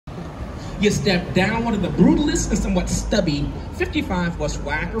You step down one of the brutalist and somewhat stubby 55 West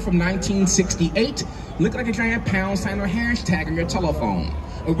Wacker from 1968. Look like a giant pound sign or hashtag on your telephone.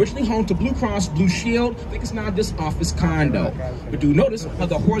 Originally home to Blue Cross Blue Shield, I think it's now this office condo. But do notice how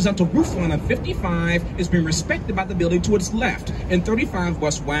the horizontal roof line of 55 is being respected by the building to its left in 35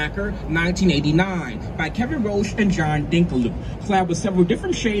 West Wacker, 1989, by Kevin Roche and John Dinkaloo, clad with several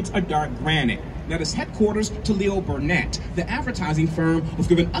different shades of dark granite. That is headquarters to Leo Burnett, the advertising firm who's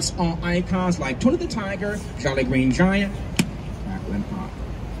given us all icons like Tony the Tiger, Jolly Green Giant, Crackle and Pop.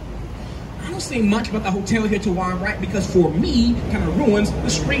 I don't say much about the hotel here to our right because for me, kind of ruins the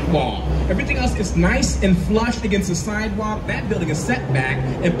street wall. Everything else is nice and flush against the sidewalk. That building is set back,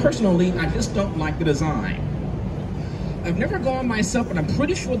 and personally, I just don't like the design. I've never gone myself, but I'm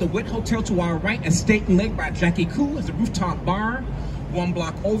pretty sure the Wit Hotel to our right at State and Lake by Jackie Koo has a rooftop bar. One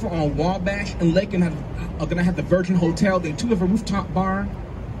block over on Wabash and Lake are gonna have the Virgin Hotel, they too have a rooftop bar.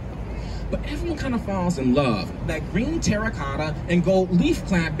 But everyone kind of falls in love. That green terracotta and gold leaf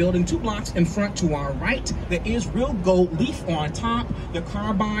clad building 2 blocks in front to our right, there is real gold leaf on top. The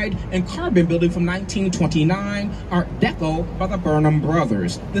Carbide and Carbon building from 1929, Art Deco by the Burnham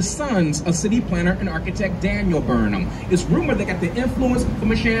brothers, the sons of city planner and architect Daniel Burnham. It's rumored they got the influence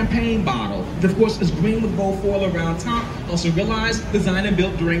from a champagne bottle, which of course is green with gold foil around top. Also realized designed and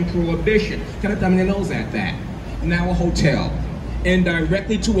built during Prohibition. Kind of thumbing their nose at that. Now a hotel. And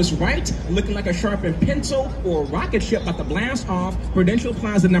directly to its right, looking like a sharpened pencil or a rocket ship about to blast off, Prudential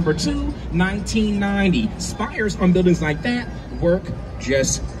Plaza number 2, 1990. Spires on buildings like that work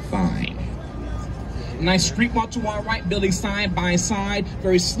just fine. Nice street wall to our right, building side by side,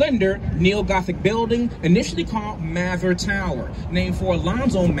 very slender neo-Gothic building, initially called Mather Tower, named for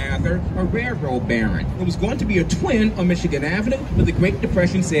Alonzo Mather, a railroad baron. It was going to be a twin on Michigan Avenue, but the Great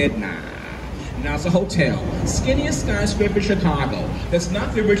Depression said nah. Now it's a hotel, skinniest skyscraper in Chicago. That's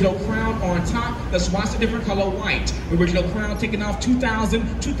not the original crown on top, that's why it's a different color white. Original crown taken off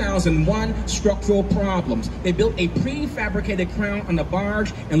 2000, 2001, structural problems. They built a prefabricated crown on the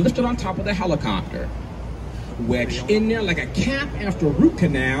barge and lifted on top of the helicopter. Wedged in there like a cap after a root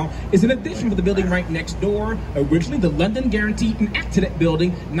canal is an addition for the building right next door, originally the London Guaranteed and Accident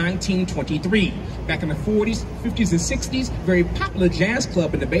Building, 1923. Back in the 40s, 50s, and 60s, very popular jazz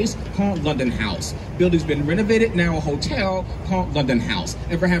club in the base called London House. Building's been renovated, now a hotel called London House.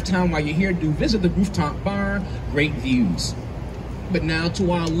 Ever have time while you're here, do visit the rooftop bar, great views. But now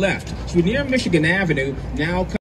to our left, so we're near Michigan Avenue, now